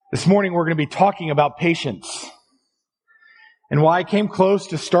This morning we're going to be talking about patience. And while I came close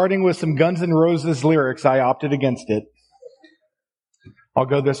to starting with some Guns N' Roses lyrics, I opted against it. I'll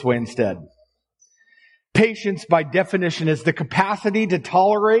go this way instead. Patience, by definition, is the capacity to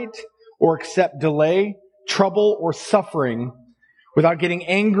tolerate or accept delay, trouble, or suffering without getting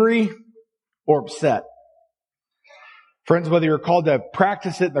angry or upset. Friends, whether you're called to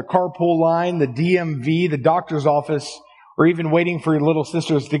practice it in the carpool line, the DMV, the doctor's office, or even waiting for your little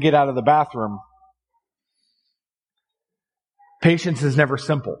sisters to get out of the bathroom, patience is never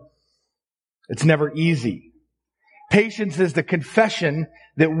simple. It's never easy. Patience is the confession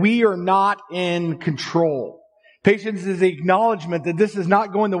that we are not in control. Patience is the acknowledgement that this is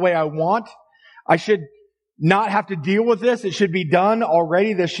not going the way I want. I should not have to deal with this. It should be done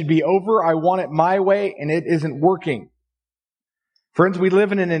already. This should be over. I want it my way, and it isn't working. Friends, we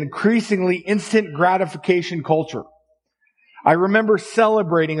live in an increasingly instant gratification culture. I remember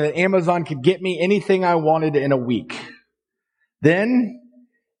celebrating that Amazon could get me anything I wanted in a week. Then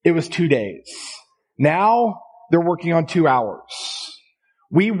it was 2 days. Now they're working on 2 hours.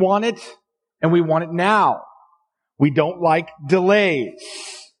 We want it, and we want it now. We don't like delays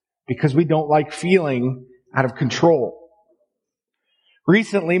because we don't like feeling out of control.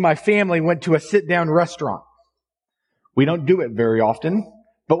 Recently, my family went to a sit-down restaurant. We don't do it very often,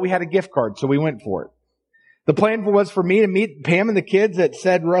 but we had a gift card, so we went for it. The plan was for me to meet Pam and the kids at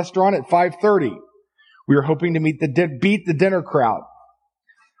said restaurant at 5:30. We were hoping to beat the dinner crowd.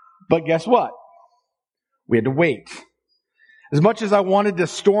 But guess what? We had to wait. As much as I wanted to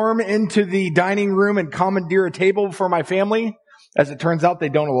storm into the dining room and commandeer a table for my family, as it turns out, they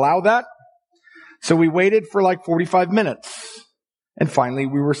don't allow that. So we waited for like 45 minutes. And finally,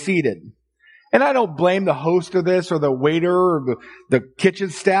 we were seated. And I don't blame the host of this or the waiter or the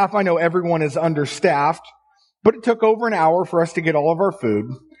kitchen staff. I know everyone is understaffed. But it took over an hour for us to get all of our food.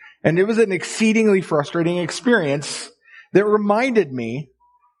 And it was an exceedingly frustrating experience that reminded me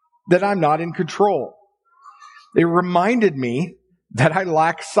that I'm not in control. It reminded me that I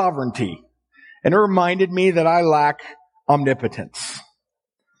lack sovereignty. And it reminded me that I lack omnipotence.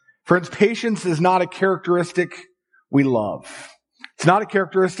 Friends, patience is not a characteristic we love. It's not a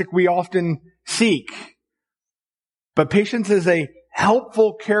characteristic we often seek. But patience is a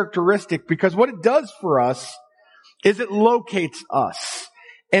helpful characteristic because what it does for us is it locates us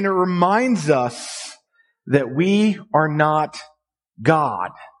and it reminds us that we are not God.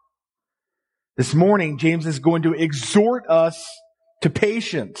 This morning, James is going to exhort us to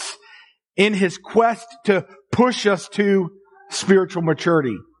patience in his quest to push us to spiritual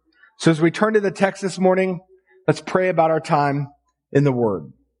maturity. So as we turn to the text this morning, let's pray about our time in the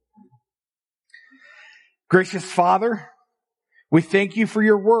Word. Gracious Father, we thank you for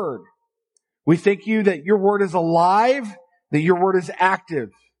your Word. We thank you that your Word is alive, that your Word is active,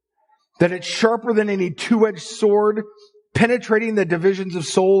 that it's sharper than any two-edged sword, penetrating the divisions of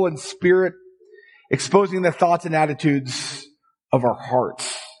soul and spirit, exposing the thoughts and attitudes of our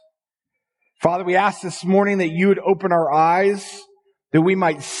hearts. Father, we ask this morning that you would open our eyes, that we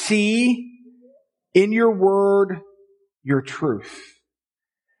might see in your Word your truth,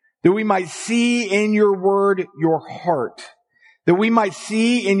 that we might see in your Word your heart, that we might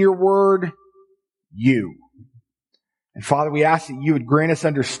see in your Word you. And Father, we ask that you would grant us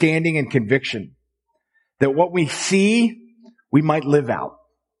understanding and conviction, that what we see, we might live out,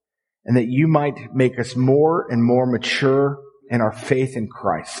 and that you might make us more and more mature in our faith in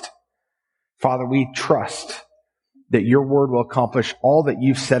Christ. Father, we trust that your word will accomplish all that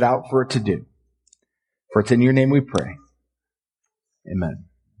you've set out for it to do. For it's in your name we pray. Amen.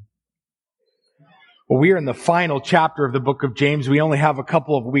 Well, we are in the final chapter of the book of James. We only have a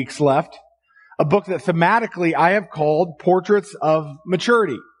couple of weeks left. A book that thematically I have called Portraits of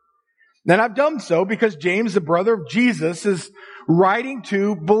Maturity. And I've done so because James, the brother of Jesus, is writing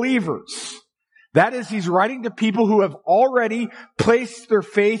to believers. That is, he's writing to people who have already placed their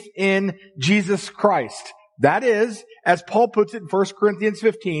faith in Jesus Christ. That is, as Paul puts it in 1 Corinthians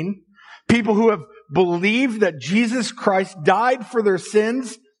 15, people who have believed that Jesus Christ died for their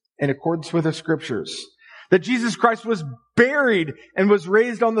sins in accordance with the Scriptures. That Jesus Christ was buried and was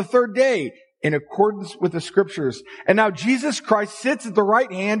raised on the third day in accordance with the Scriptures. And now Jesus Christ sits at the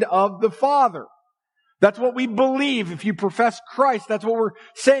right hand of the Father. That's what we believe. If you profess Christ, that's what we're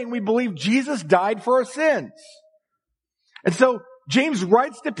saying. We believe Jesus died for our sins. And so James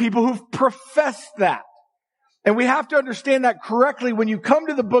writes to people who've professed that. And we have to understand that correctly when you come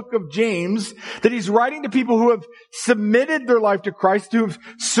to the book of James, that he's writing to people who have submitted their life to Christ, who have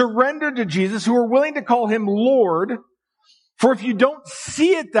surrendered to Jesus, who are willing to call him Lord. For if you don't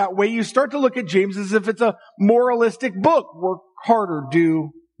see it that way, you start to look at James as if it's a moralistic book. Work harder, do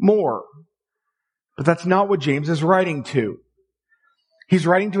more. But that's not what James is writing to. He's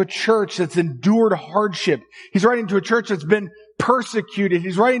writing to a church that's endured hardship. He's writing to a church that's been persecuted.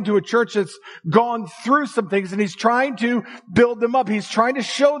 He's writing to a church that's gone through some things, and he's trying to build them up. He's trying to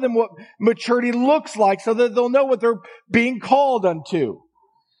show them what maturity looks like so that they'll know what they're being called unto.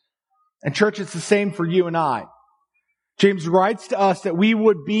 And church, it's the same for you and I. James writes to us that we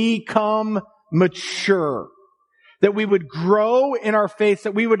would become mature, that we would grow in our faith,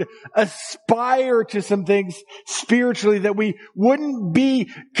 that we would aspire to some things spiritually, that we wouldn't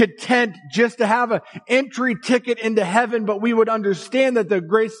be content just to have an entry ticket into heaven, but we would understand that the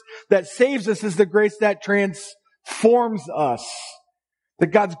grace that saves us is the grace that transforms us. That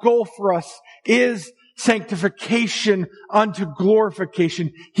God's goal for us is sanctification unto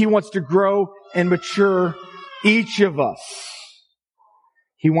glorification. He wants to grow and mature each of us.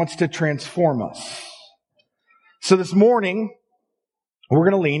 He wants to transform us. So this morning, we're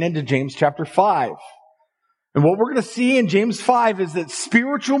going to lean into James chapter 5. And what we're going to see in James 5 is that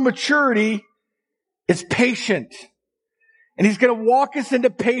spiritual maturity is patient. And he's going to walk us into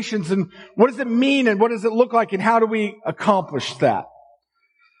patience. And what does it mean? And what does it look like? And how do we accomplish that?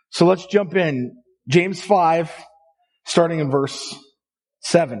 So let's jump in. James 5, starting in verse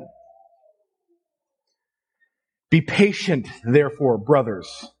 7. Be patient, therefore, brothers,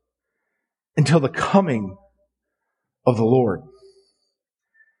 until the coming of the Lord.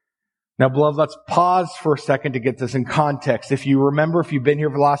 Now, beloved, let's pause for a second to get this in context. If you remember, if you've been here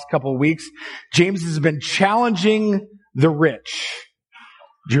for the last couple of weeks, James has been challenging the rich.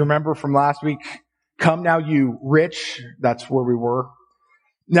 Do you remember from last week? Come now, you rich. That's where we were.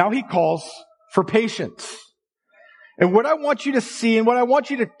 Now he calls for patience. And what I want you to see and what I want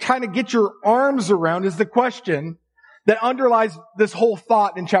you to kind of get your arms around is the question that underlies this whole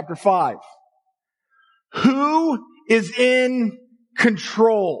thought in chapter 5. Who is in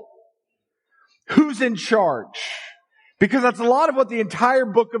control? Who's in charge? Because that's a lot of what the entire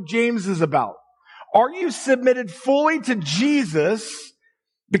book of James is about. Are you submitted fully to Jesus?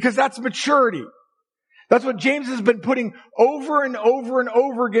 Because that's maturity. That's what James has been putting over and over and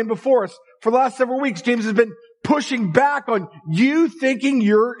over again before us. For the last several weeks, James has been pushing back on you thinking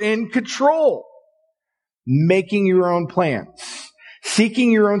you're in control. Making your own plans.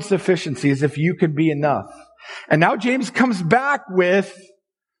 Seeking your own sufficiency as if you could be enough. And now James comes back with,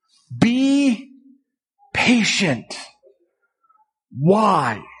 be patient.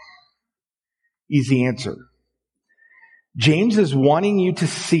 Why? Easy answer. James is wanting you to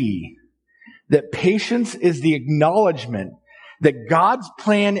see that patience is the acknowledgement that God's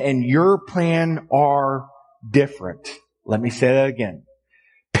plan and your plan are different. Let me say that again.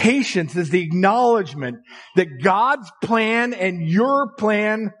 Patience is the acknowledgement that God's plan and your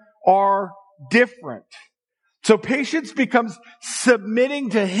plan are different. So patience becomes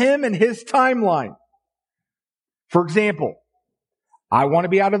submitting to Him and His timeline. For example, I want to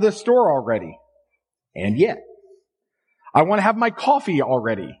be out of the store already, and yet. I want to have my coffee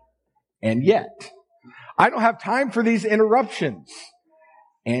already, and yet. I don't have time for these interruptions,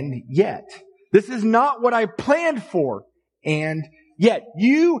 and yet. This is not what I planned for, and yet.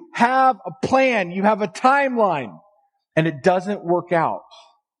 You have a plan, you have a timeline, and it doesn't work out.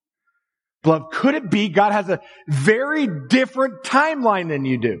 Beloved, could it be God has a very different timeline than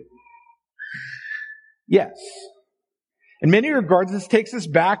you do? Yes. In many regards, this takes us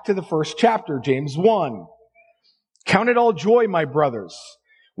back to the first chapter, James 1. Count it all joy, my brothers,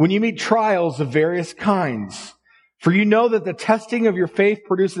 when you meet trials of various kinds. For you know that the testing of your faith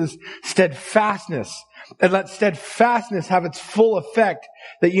produces steadfastness. And let steadfastness have its full effect,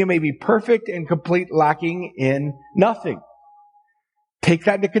 that you may be perfect and complete, lacking in nothing. Take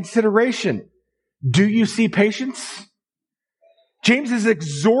that into consideration. Do you see patience? James is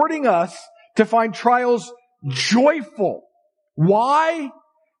exhorting us to find trials joyful. Why?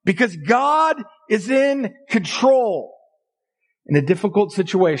 Because God is in control. In a difficult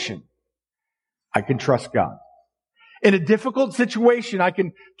situation, I can trust God. In a difficult situation, I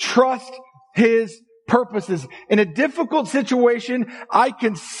can trust His purposes. In a difficult situation, I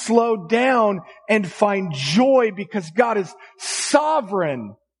can slow down and find joy because God is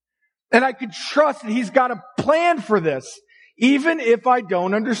sovereign. And I can trust that He's got a plan for this, even if I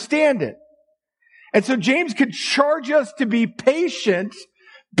don't understand it. And so James could charge us to be patient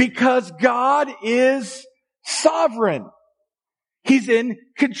because God is sovereign. He's in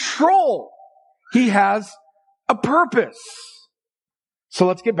control. He has a purpose. So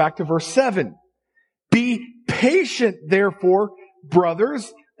let's get back to verse 7. Be patient, therefore,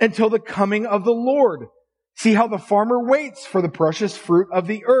 brothers, until the coming of the Lord. See how the farmer waits for the precious fruit of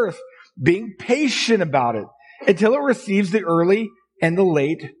the earth, being patient about it, until it receives the early and the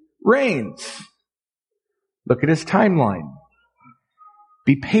late rains. Look at his timeline.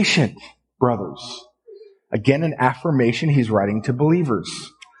 Be patient, brothers. Again, an affirmation he's writing to believers.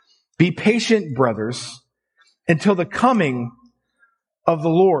 Be patient, brothers, until the coming of the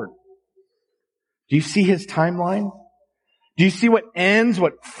Lord. Do you see his timeline? Do you see what ends,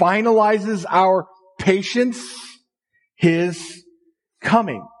 what finalizes our patience? His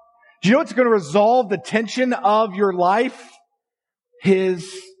coming. Do you know what's going to resolve the tension of your life?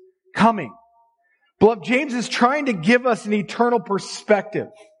 His coming. Beloved, James is trying to give us an eternal perspective.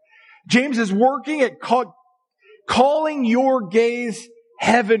 James is working at calling your gaze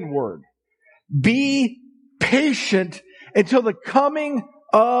heavenward. Be patient until the coming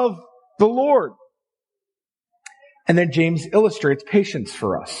of the Lord. And then James illustrates patience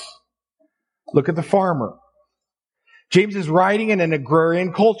for us. Look at the farmer. James is writing in an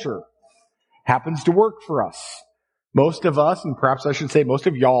agrarian culture. Happens to work for us. Most of us, and perhaps I should say most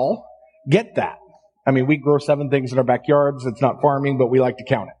of y'all, get that. I mean, we grow 7 things in our backyards. It's not farming, but we like to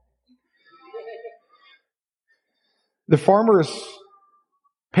count it. The farmer is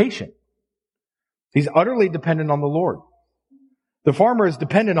patient. He's utterly dependent on the Lord. The farmer is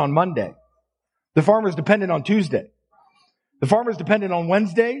dependent on Monday. The farmer is dependent on Tuesday. The farmer is dependent on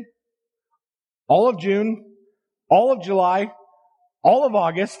Wednesday, all of June, all of July, all of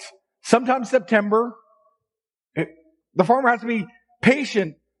August, sometimes September. The farmer has to be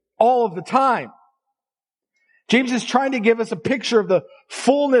patient all of the time. James is trying to give us a picture of the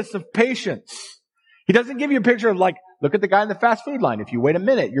fullness of patience. He doesn't give you a picture of like, look at the guy in the fast food line. If you wait a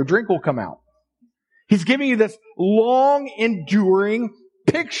minute, your drink will come out. He's giving you this long, enduring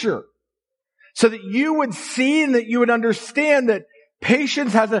picture so that you would see and that you would understand that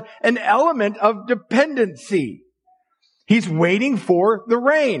patience has an element of dependency. He's waiting for the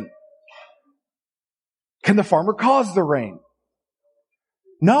rain. Can the farmer cause the rain?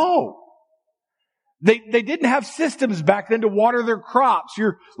 No. They didn't have systems back then to water their crops.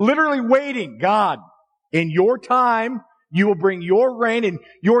 You're literally waiting. God, in your time, you will bring your rain. In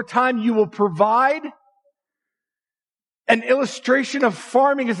your time, you will provide. An illustration of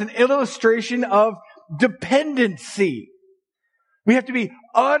farming is an illustration of dependency. We have to be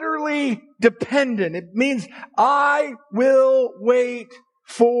utterly dependent. It means I will wait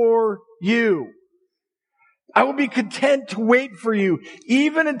for you. I will be content to wait for you,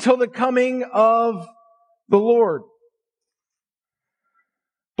 even until the coming of the Lord.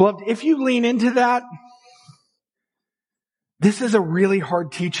 Beloved, if you lean into that, this is a really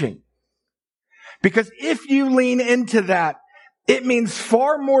hard teaching. Because if you lean into that, it means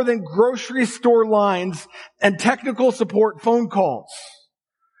far more than grocery store lines and technical support phone calls.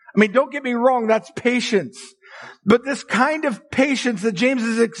 I mean, don't get me wrong, that's patience. But this kind of patience that James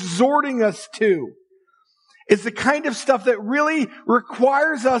is exhorting us to is the kind of stuff that really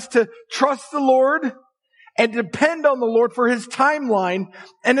requires us to trust the Lord and depend on the Lord for his timeline,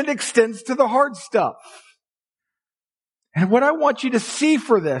 and it extends to the hard stuff. And what I want you to see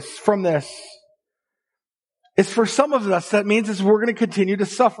from this, is for some of us, that means is we're going to continue to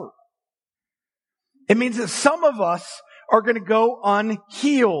suffer. It means that some of us are going to go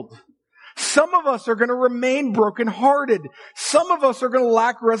unhealed. Some of us are going to remain brokenhearted. Some of us are going to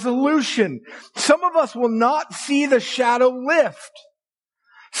lack resolution. Some of us will not see the shadow lift.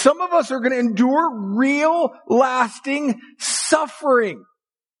 Some of us are going to endure real, lasting suffering.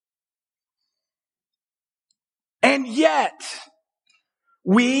 And yet,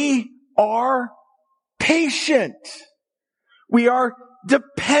 we are patient. We are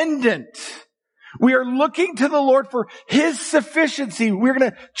dependent. We are looking to the Lord for his sufficiency. We're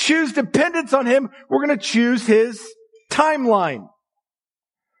going to choose dependence on him. We're going to choose his timeline.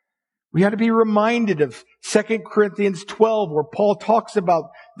 We had to be reminded of 2 Corinthians 12, where Paul talks about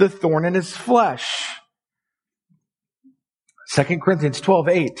the thorn in his flesh. 2 Corinthians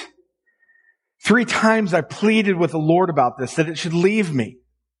 12:8. 3 times I pleaded with the Lord about this, that it should leave me.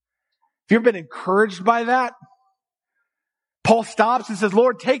 Have you ever been encouraged by that? Paul stops and says,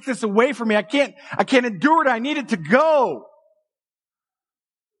 Lord, take this away from me. I can't endure it. I need it to go.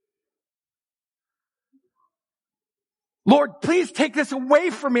 Lord, please take this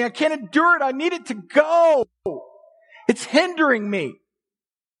away from me. I can't endure it. I need it to go. It's hindering me.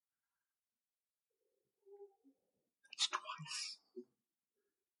 That's twice.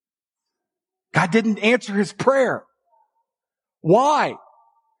 God didn't answer his prayer. Why?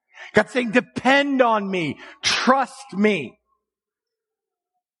 God's saying, depend on me. Trust me.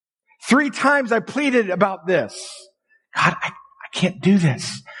 3 times I pleaded about this. God, I can't do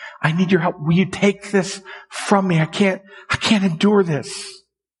this. I need your help. Will you take this from me? I can't endure this.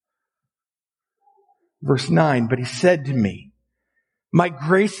 Verse 9, but he said to me, My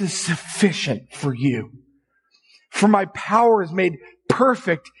grace is sufficient for you. For my power is made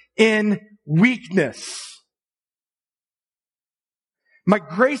perfect in weakness. My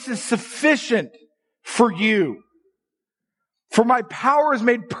grace is sufficient for you. For my power is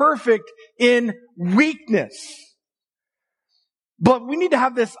made perfect in weakness. But we need to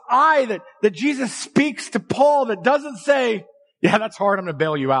have this eye that Jesus speaks to Paul that doesn't say, yeah, that's hard, I'm going to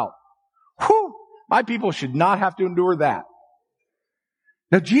bail you out. Whew, my people should not have to endure that.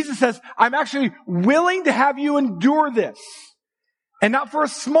 Now Jesus says, I'm actually willing to have you endure this. And not for a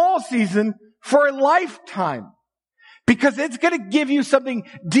small season, for a lifetime. Because it's going to give you something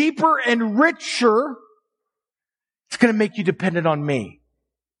deeper and richer. It's going to make you dependent on me.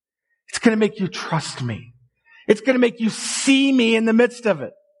 It's going to make you trust me. It's going to make you see me in the midst of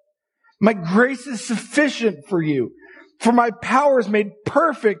it. My grace is sufficient for you. For my power is made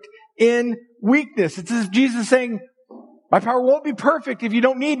perfect in weakness. It's as if Jesus is saying, my power won't be perfect if you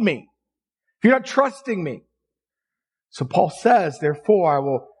don't need me. If you're not trusting me. So Paul says, therefore, I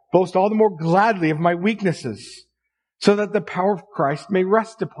will boast all the more gladly of my weaknesses, so that the power of Christ may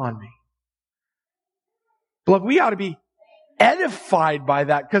rest upon me. Beloved, we ought to be edified by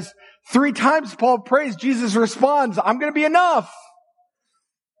that, because 3 times Paul prays, Jesus responds, I'm going to be enough.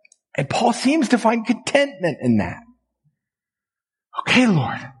 And Paul seems to find contentment in that. Okay,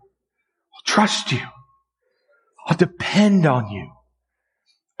 Lord, I'll trust you. I'll depend on you.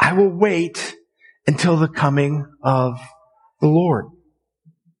 I will wait until the coming of the Lord.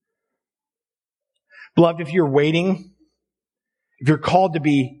 Beloved, if you're waiting, if you're called to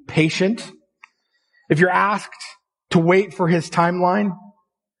be patient, if you're asked to wait for his timeline,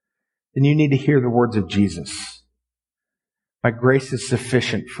 then you need to hear the words of Jesus. My grace is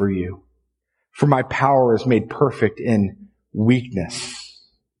sufficient for you, for my power is made perfect in weakness.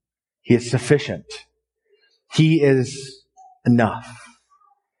 He is sufficient. He is enough.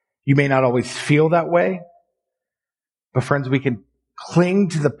 You may not always feel that way, but friends, we can cling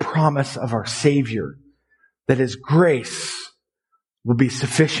to the promise of our Savior that his grace will be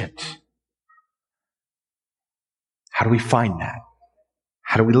sufficient. How do we find that?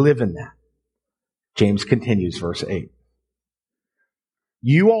 How do we live in that? James continues, verse 8.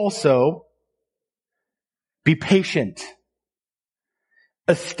 You also be patient.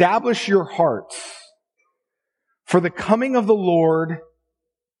 Establish your hearts, for the coming of the Lord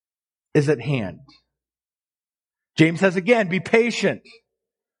is at hand. James says again, be patient.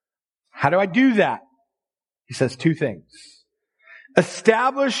 How do I do that? He says 2 things.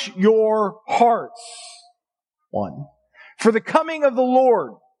 Establish your hearts. 1. For the coming of the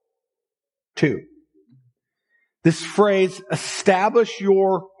Lord. 2. This phrase, establish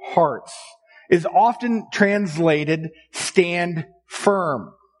your hearts, is often translated stand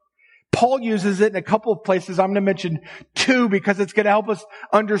firm. Paul uses it in a couple of places. I'm going to mention 2 because it's going to help us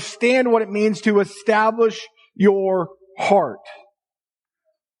understand what it means to establish your heart.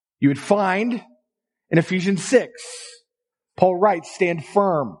 You would find in Ephesians 6, Paul writes, stand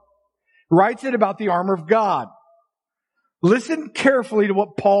firm. Writes it about the armor of God. Listen carefully to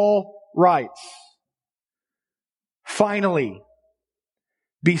what Paul writes. Finally,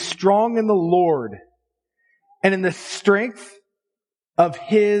 be strong in the Lord and in the strength of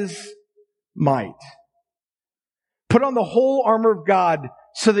his might. Put on the whole armor of God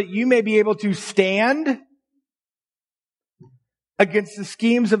so that you may be able to stand against the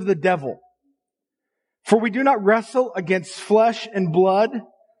schemes of the devil. For we do not wrestle against flesh and blood,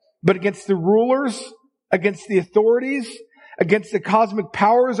 but against the rulers, against the authorities, against the cosmic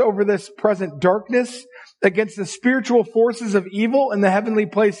powers over this present darkness, against the spiritual forces of evil in the heavenly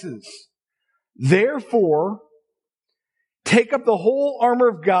places. Therefore, take up the whole armor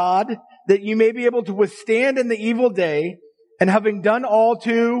of God, that you may be able to withstand in the evil day, and having done all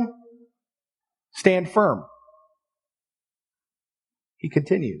to stand firm. He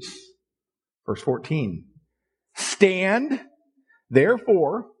continues. Verse 14. Stand,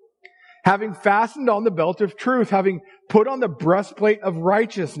 therefore, having fastened on the belt of truth, having put on the breastplate of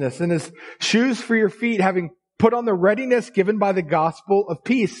righteousness, and as shoes for your feet, having put on the readiness given by the gospel of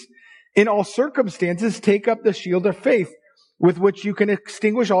peace. In all circumstances, take up the shield of faith, with which you can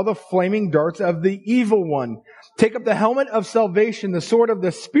extinguish all the flaming darts of the evil one. Take up the helmet of salvation, the sword of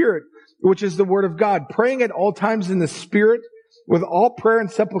the Spirit, which is the word of God, praying at all times in the Spirit, with all prayer and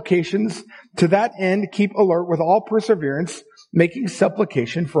supplications. To that end, keep alert with all perseverance, making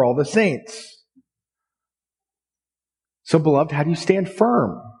supplication for all the saints. So, beloved, how do you stand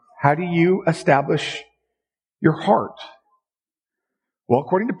firm? How do you establish your heart? Well,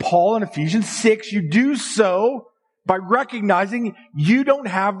 according to Paul in Ephesians 6, you do so by recognizing you don't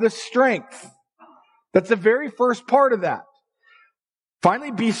have the strength. That's the very first part of that.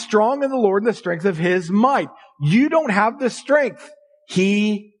 Finally, be strong in the Lord and the strength of His might. You don't have the strength.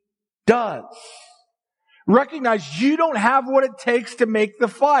 He does. Recognize you don't have what it takes to make the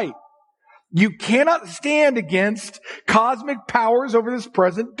fight. You cannot stand against cosmic powers over this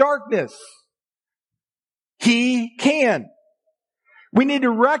present darkness. He can. We need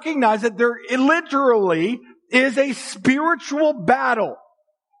to recognize that there literally is a spiritual battle.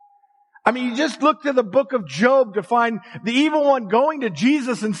 I mean, you just look to the book of Job to find the evil one going to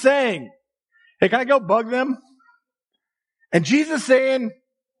Jesus and saying, hey, can I go bug them? And Jesus saying,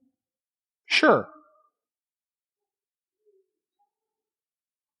 sure.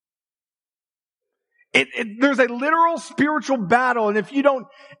 There's a literal spiritual battle. And if you don't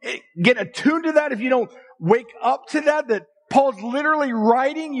get attuned to that, if you don't wake up to that Paul's literally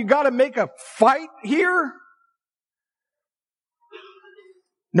writing, you got to make a fight here.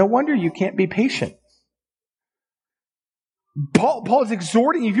 No wonder you can't be patient. Paul is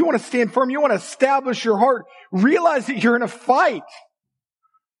exhorting you. If you want to stand firm, you want to establish your heart, realize that you're in a fight.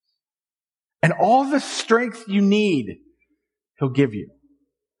 And all the strength you need, He'll give you.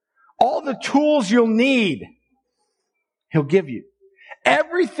 All the tools you'll need, He'll give you.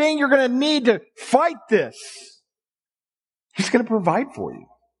 Everything you're going to need to fight this, He's going to provide for you.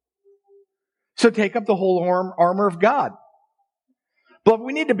 So take up the whole armor of God. But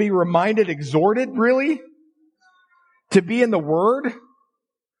we need to be reminded, exhorted, really, to be in the Word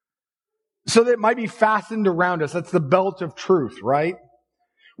so that it might be fastened around us. That's the belt of truth, right?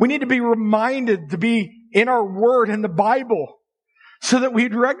 We need to be reminded to be in our Word, in the Bible, so that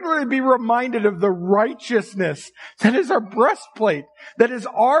we'd regularly be reminded of the righteousness that is our breastplate, that is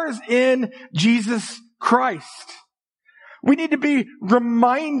ours in Jesus Christ. We need to be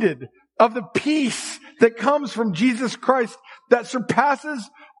reminded of the peace that comes from Jesus Christ that surpasses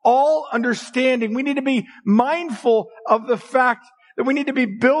all understanding. We need to be mindful of the fact that we need to be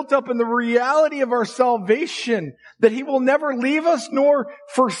built up in the reality of our salvation, that He will never leave us nor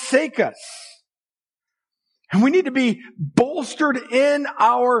forsake us. And we need to be bolstered in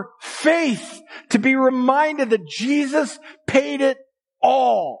our faith to be reminded that Jesus paid it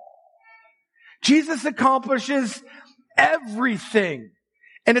all. Jesus accomplishes everything.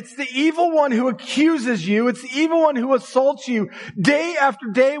 And it's the evil one who accuses you. It's the evil one who assaults you day after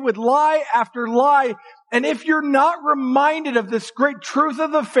day with lie after lie. And if you're not reminded of this great truth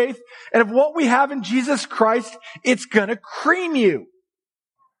of the faith and of what we have in Jesus Christ, it's going to cream you.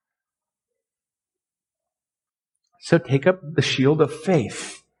 So take up the shield of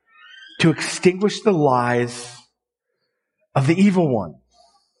faith to extinguish the lies of the evil one.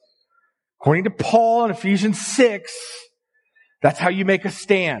 According to Paul in Ephesians 6, that's how you make a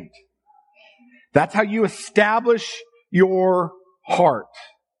stand. That's how you establish your heart.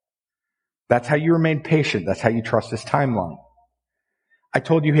 That's how you remain patient. That's how you trust His timeline. I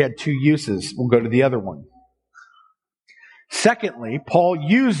told you he had two uses. We'll go to the other one. Secondly, Paul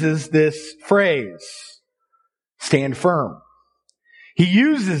uses this phrase, stand firm. He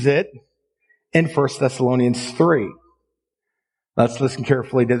uses it in 1 Thessalonians 3. Let's listen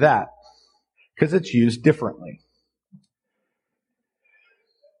carefully to that, because it's used differently.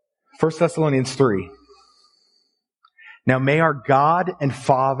 1 Thessalonians 3. Now may our God and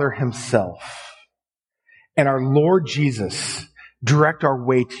Father Himself and our Lord Jesus direct our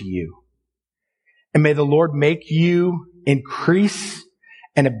way to you. And may the Lord make you increase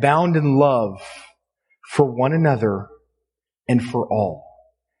and abound in love for one another and for all,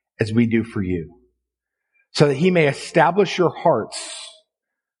 as we do for you, so that He may establish your hearts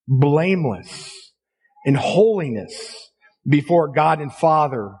blameless in holiness before God and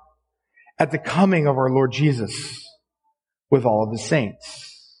Father at the coming of our Lord Jesus with all of His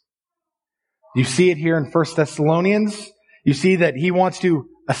saints. You see it here in 1 Thessalonians. You see that he wants to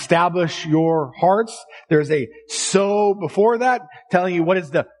establish your hearts. There's a so before that, telling you what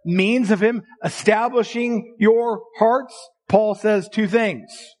is the means of him establishing your hearts. Paul says two things.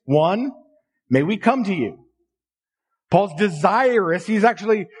 One, may we come to you. Paul's desirous. He's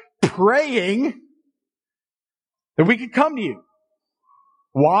actually praying that we could come to you.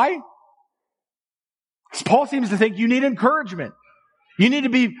 Why? Because Paul seems to think you need encouragement. You need to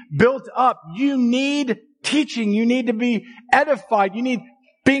be built up. You need teaching. You need to be edified. You need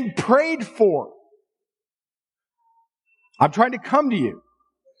being prayed for. I'm trying to come to you.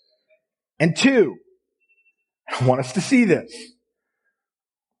 And two, I want us to see this.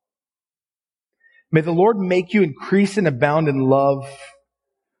 May the Lord make you increase and abound in love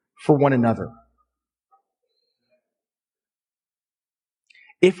for one another.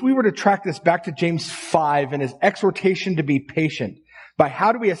 If we were to track this back to James 5 and his exhortation to be patient, by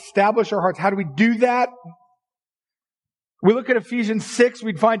how do we establish our hearts? How do we do that? We look at Ephesians 6,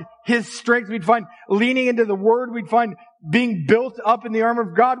 we'd find His strength, we'd find leaning into the Word, we'd find being built up in the armor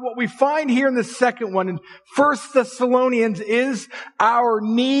of God. What we find here in the second one, in 1 Thessalonians, is our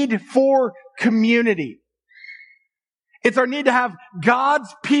need for community. It's our need to have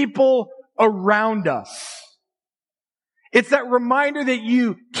God's people around us. It's that reminder that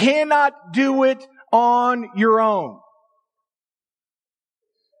you cannot do it on your own.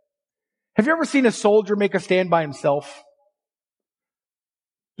 Have you ever seen a soldier make a stand by himself?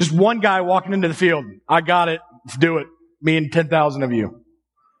 Just one guy walking into the field. I got it. Let's do it. Me and 10,000 of you.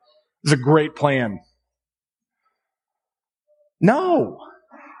 It's a great plan. No.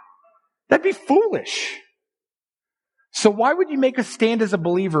 That'd be foolish. So why would you make a stand as a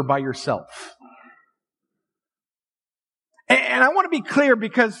believer by yourself? And I want to be clear,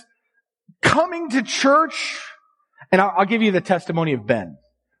 because coming to church, and I'll give you the testimony of Ben,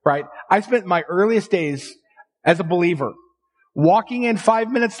 right? I spent my earliest days as a believer walking in 5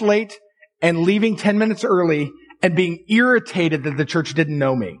 minutes late and leaving 10 minutes early and being irritated that the church didn't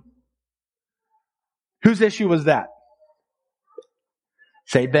know me. Whose issue was that?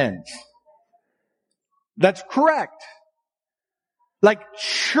 Say Ben's. That's correct. Like,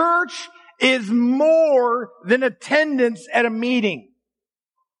 church is more than attendance at a meeting.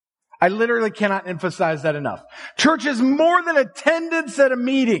 I literally cannot emphasize that enough. Church is more than attendance at a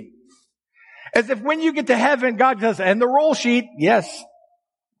meeting. As if when you get to heaven, God says, and the roll sheet, yes,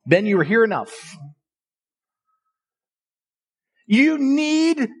 Ben, you were here enough. You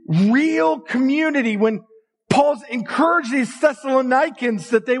need real community. When Paul's encouraged these Thessalonians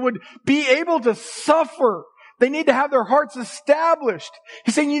that they would be able to suffer, they need to have their hearts established.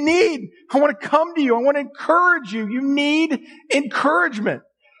 He's saying, I want to come to you. I want to encourage you. You need encouragement.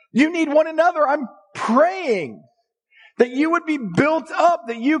 You need one another. I'm praying that you would be built up,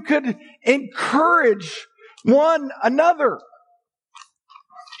 that you could encourage one another.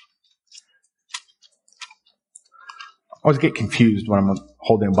 I always get confused when I'm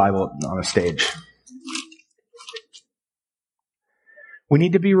holding a Bible on a stage. We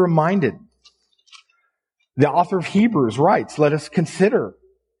need to be reminded. The author of Hebrews writes, let us consider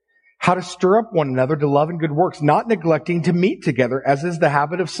how to stir up one another to love and good works, not neglecting to meet together, as is the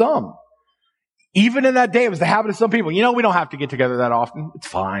habit of some. Even in that day, it was the habit of some people. We don't have to get together that often. It's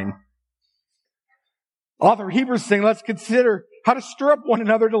fine. Author of Hebrews is saying, let's consider how to stir up one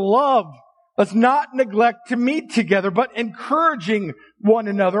another to love. Let's not neglect to meet together, but encouraging one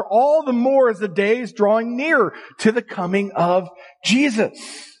another, all the more as the day is drawing near to the coming of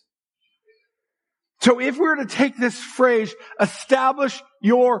Jesus. So if we were to take this phrase, establish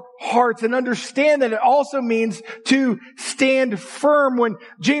your hearts, and understand that it also means to stand firm. When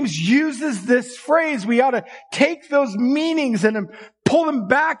James uses this phrase, we ought to take those meanings and pull them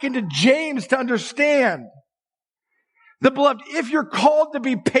back into James to understand. The beloved, if you're called to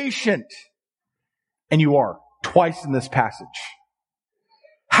be patient, and you are twice in this passage,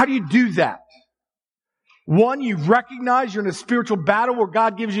 how do you do that? One, you recognize you're in a spiritual battle where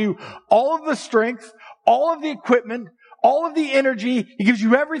God gives you all of the strength, all of the equipment, all of the energy. He gives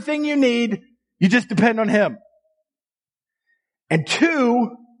you everything you need. You just depend on Him. And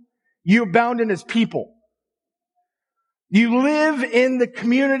two, you abound in His people. You live in the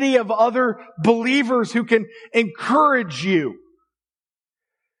community of other believers who can encourage you.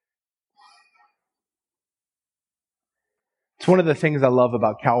 It's one of the things I love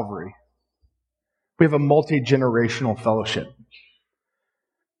about Calvary. We have a multi-generational fellowship.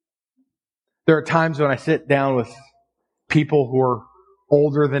 There are times when I sit down with people who are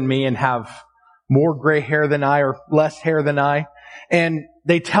older than me and have more gray hair than I or less hair than I, and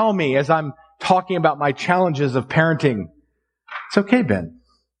they tell me as I'm talking about my challenges of parenting, it's okay, Ben.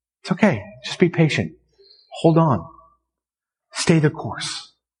 It's okay. Just be patient. Hold on. Stay the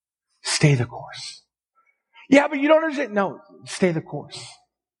course. Stay the course. Yeah, but you don't understand. No, stay the course.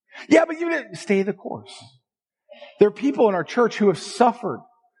 Yeah, but you didn't stay the course. There are people in our church who have suffered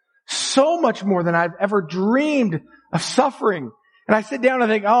so much more than I've ever dreamed of suffering. And I sit down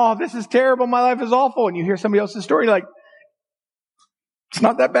and think, oh, this is terrible. My life is awful. And you hear somebody else's story, like, it's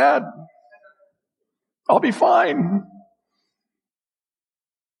not that bad. I'll be fine.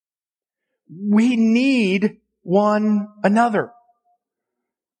 We need one another.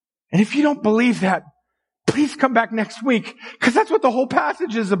 And if you don't believe that, please come back next week, because that's what the whole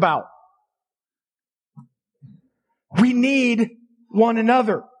passage is about. We need one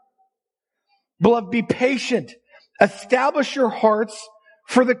another. Beloved, be patient. Establish your hearts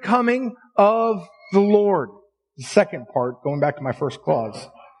for the coming of the Lord. The second part, going back to my first clause.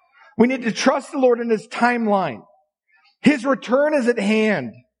 We need to trust the Lord in His timeline. His return is at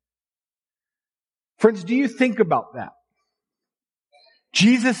hand. Friends, do you think about that?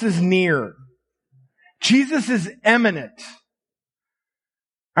 Jesus is near. Jesus is imminent.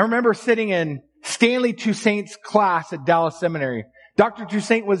 I remember sitting in Stanley Toussaint's class at Dallas Seminary. Dr.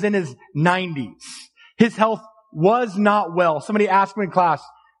 Toussaint was in his 90s. His health was not well. Somebody asked me in class,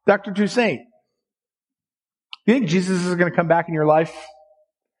 Dr. Toussaint, you think Jesus is going to come back in your life?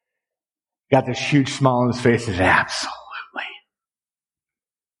 Got this huge smile on his face. He said, absolutely.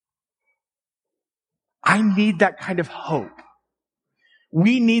 I need that kind of hope.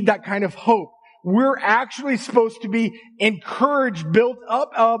 We need that kind of hope. We're actually supposed to be encouraged, built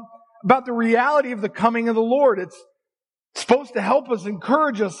up about the reality of the coming of the Lord. It's supposed to help us,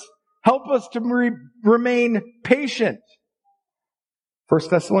 encourage us, help us to remain patient. 1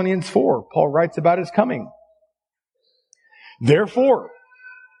 Thessalonians 4, Paul writes about his coming. Therefore,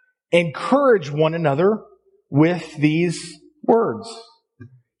 encourage one another with these words.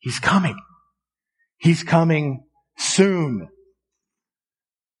 He's coming. He's coming soon.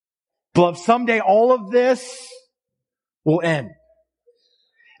 Beloved, someday all of this will end.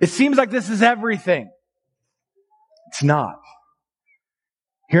 It seems like this is everything. It's not.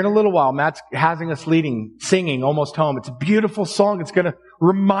 Here in a little while, Matt's having us singing Almost Home. It's a beautiful song. It's going to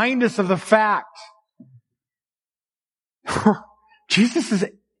remind us of the fact Jesus is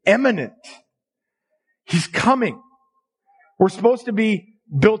imminent. He's coming. We're supposed to be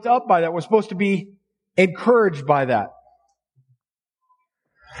built up by that. We're supposed to be encouraged by that.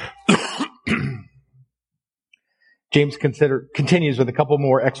 James continues with a couple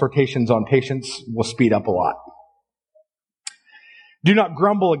more exhortations on patience. We'll speed up a lot. Do not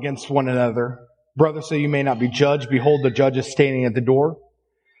grumble against one another, brothers, so you may not be judged. Behold, the judge is standing at the door.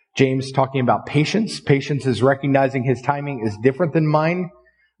 James talking about patience. Patience is recognizing his timing is different than mine.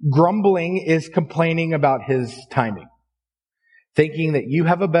 Grumbling is complaining about his timing. Thinking that you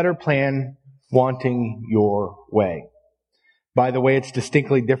have a better plan, wanting your way. By the way, it's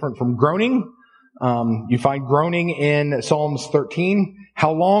distinctly different from groaning. You find groaning in Psalms 13.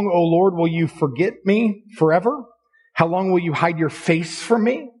 How long, O Lord, will you forget me forever? How long will you hide your face from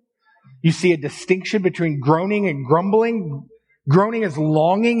me? You see a distinction between groaning and grumbling. Groaning is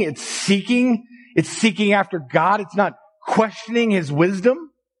longing. It's seeking. It's seeking after God. It's not questioning his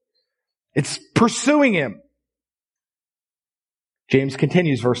wisdom. It's pursuing him. James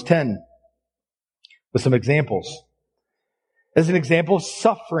continues, verse 10, with some examples. As an example of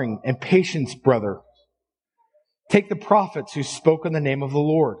suffering and patience, brother, take the prophets who spoke in the name of the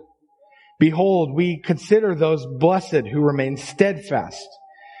Lord. Behold, we consider those blessed who remain steadfast.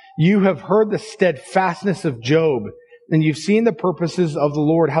 You have heard the steadfastness of Job, and you've seen the purposes of the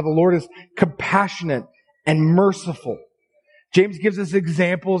Lord, how the Lord is compassionate and merciful. James gives us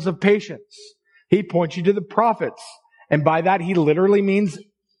examples of patience. He points you to the prophets, and by that he literally means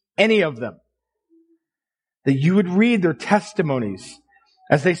any of them. That you would read their testimonies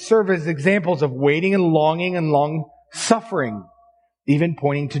as they serve as examples of waiting and longing and long suffering, even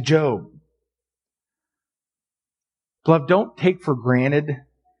pointing to Job. Beloved, don't take for granted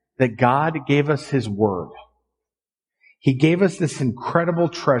that God gave us his word. He gave us this incredible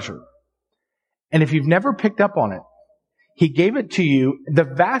treasure. And if you've never picked up on it, he gave it to you. The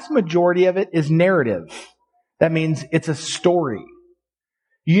vast majority of it is narrative. That means it's a story.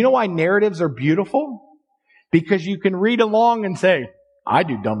 You know why narratives are beautiful? Because you can read along and say, I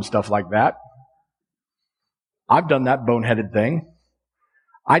do dumb stuff like that. I've done that boneheaded thing.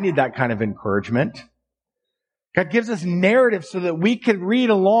 I need that kind of encouragement. God gives us narrative so that we can read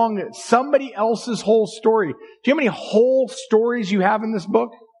along somebody else's whole story. Do you know how many whole stories you have in this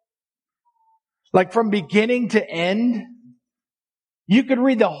book? Like from beginning to end? You could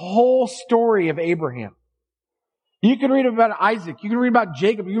read the whole story of Abraham. You can read about Isaac. You can read about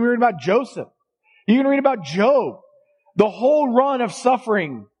Jacob. You can read about Joseph. You can read about Job. The whole run of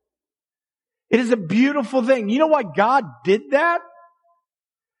suffering. It is a beautiful thing. You know why God did that?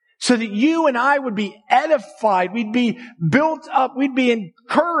 So that you and I would be edified. We'd be built up. We'd be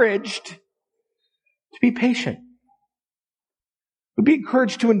encouraged to be patient. We'd be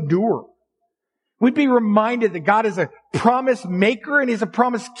encouraged to endure. We'd be reminded that God is a promise maker and he's a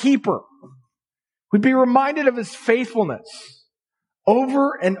promise keeper. We'd be reminded of his faithfulness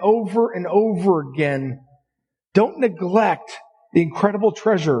over and over and over again. Don't neglect the incredible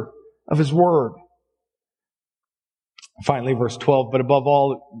treasure of his word. Finally, verse 12, but above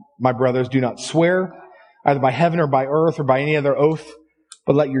all, my brothers, do not swear, either by heaven or by earth or by any other oath,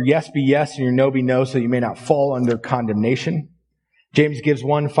 but let your yes be yes and your no be no, so you may not fall under condemnation. James gives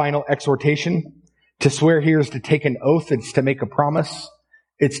one final exhortation. To swear here is to take an oath. It's to make a promise.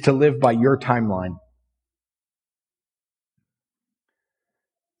 It's to live by your timeline.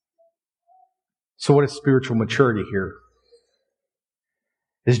 So what is spiritual maturity here?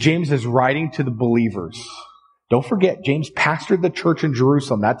 as James is writing to the believers. Don't forget, James pastored the church in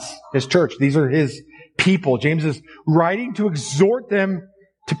Jerusalem. That's his church. These are his people. James is writing to exhort them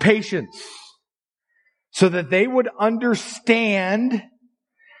to patience so that they would understand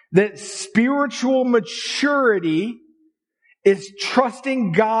that spiritual maturity is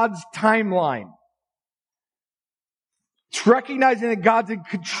trusting God's timeline. It's recognizing that God's in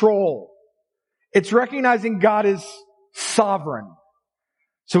control. It's recognizing God is sovereign.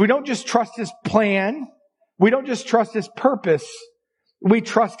 So we don't just trust His plan. We don't just trust His purpose. We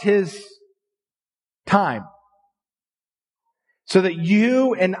trust His time. So that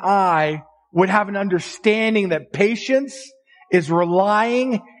you and I would have an understanding that patience is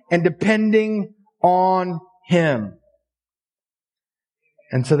relying and depending on Him.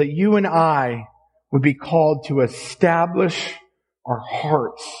 And so that you and I would be called to establish our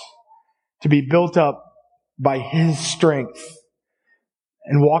hearts to be built up by His strength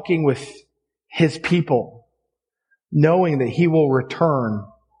and walking with His people, knowing that He will return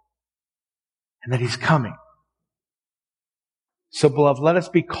and that He's coming. So, beloved, let us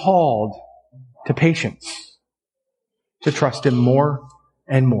be called to patience, to trust Him more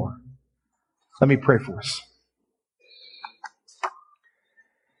and more. Let me pray for us.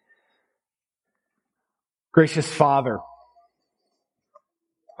 Gracious Father,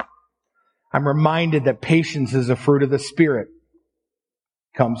 I'm reminded that patience is a fruit of the Spirit.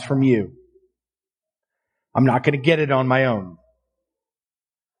 It comes from you. I'm not going to get it on my own.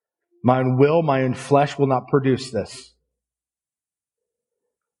 My own will, my own flesh will not produce this.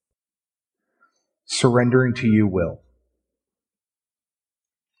 Surrendering to you will.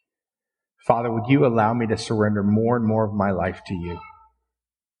 Father, would you allow me to surrender more and more of my life to you?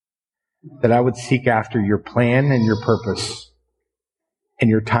 That I would seek after your plan and your purpose and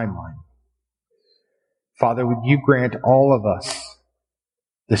your timeline. Father, would you grant all of us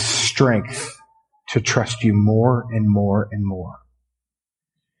the strength to trust you more and more and more?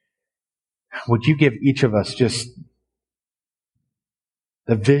 Would you give each of us just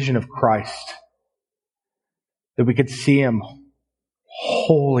the vision of Christ, that we could see Him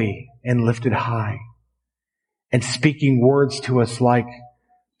holy and lifted high and speaking words to us like,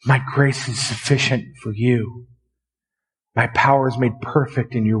 my grace is sufficient for you. My power is made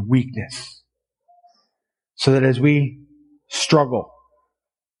perfect in your weakness. So that as we struggle,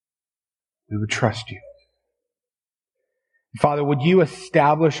 we would trust you. Father, would you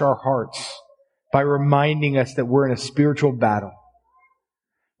establish our hearts by reminding us that we're in a spiritual battle?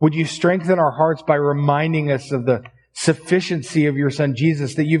 Would you strengthen our hearts by reminding us of the sufficiency of your Son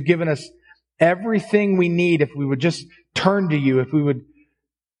Jesus, that you've given us everything we need if we would just turn to you, if we would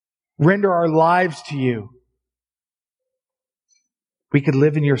render our lives to you. We could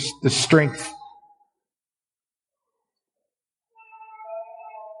live in the strength.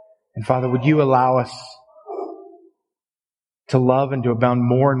 And Father, would you allow us to love and to abound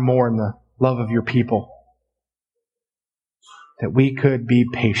more and more in the love of your people, that we could be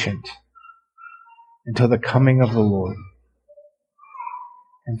patient until the coming of the Lord.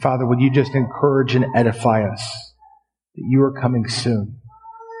 And Father, would you just encourage and edify us that you are coming soon?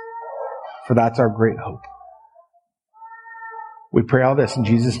 For that's our great hope. We pray all this in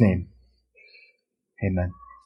Jesus' name. Amen.